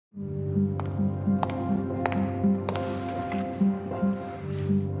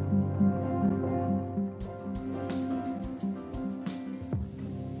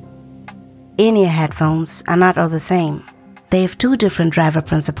in-ear headphones are not all the same. They have two different driver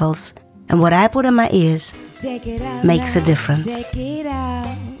principles, and what I put in my ears makes a difference.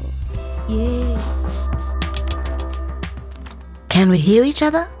 Can we hear each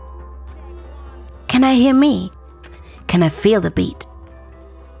other? Can I hear me? Can I feel the beat?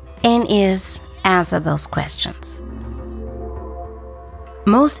 In-ears answer those questions.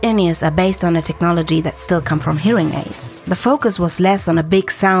 Most in-ears are based on a technology that still come from hearing aids. The focus was less on a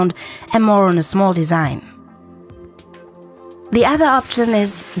big sound and more on a small design. The other option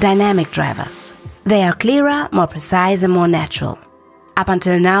is dynamic drivers. They are clearer, more precise and more natural. Up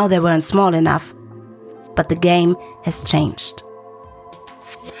until now they weren't small enough, but the game has changed.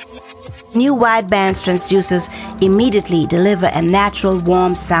 New wideband transducers immediately deliver a natural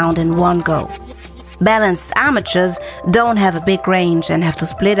warm sound in one go. Balanced armatures don't have a big range and have to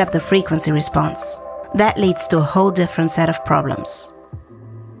split up the frequency response. That leads to a whole different set of problems.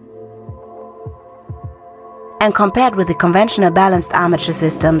 And compared with the conventional balanced armature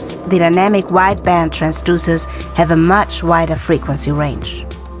systems, the dynamic wideband transducers have a much wider frequency range.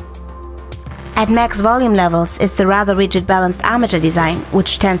 At max volume levels, it's the rather rigid balanced armature design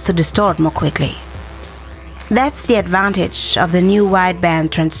which tends to distort more quickly. That's the advantage of the new wideband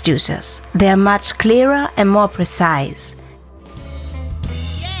transducers. They are much clearer and more precise.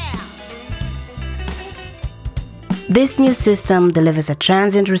 This new system delivers a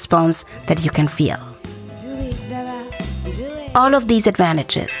transient response that you can feel. All of these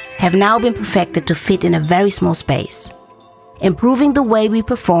advantages have now been perfected to fit in a very small space, improving the way we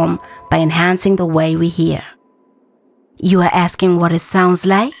perform by enhancing the way we hear. You are asking what it sounds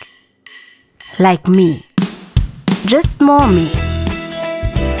like? Like me. Just more me.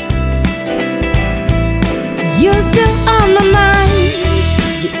 You're still on my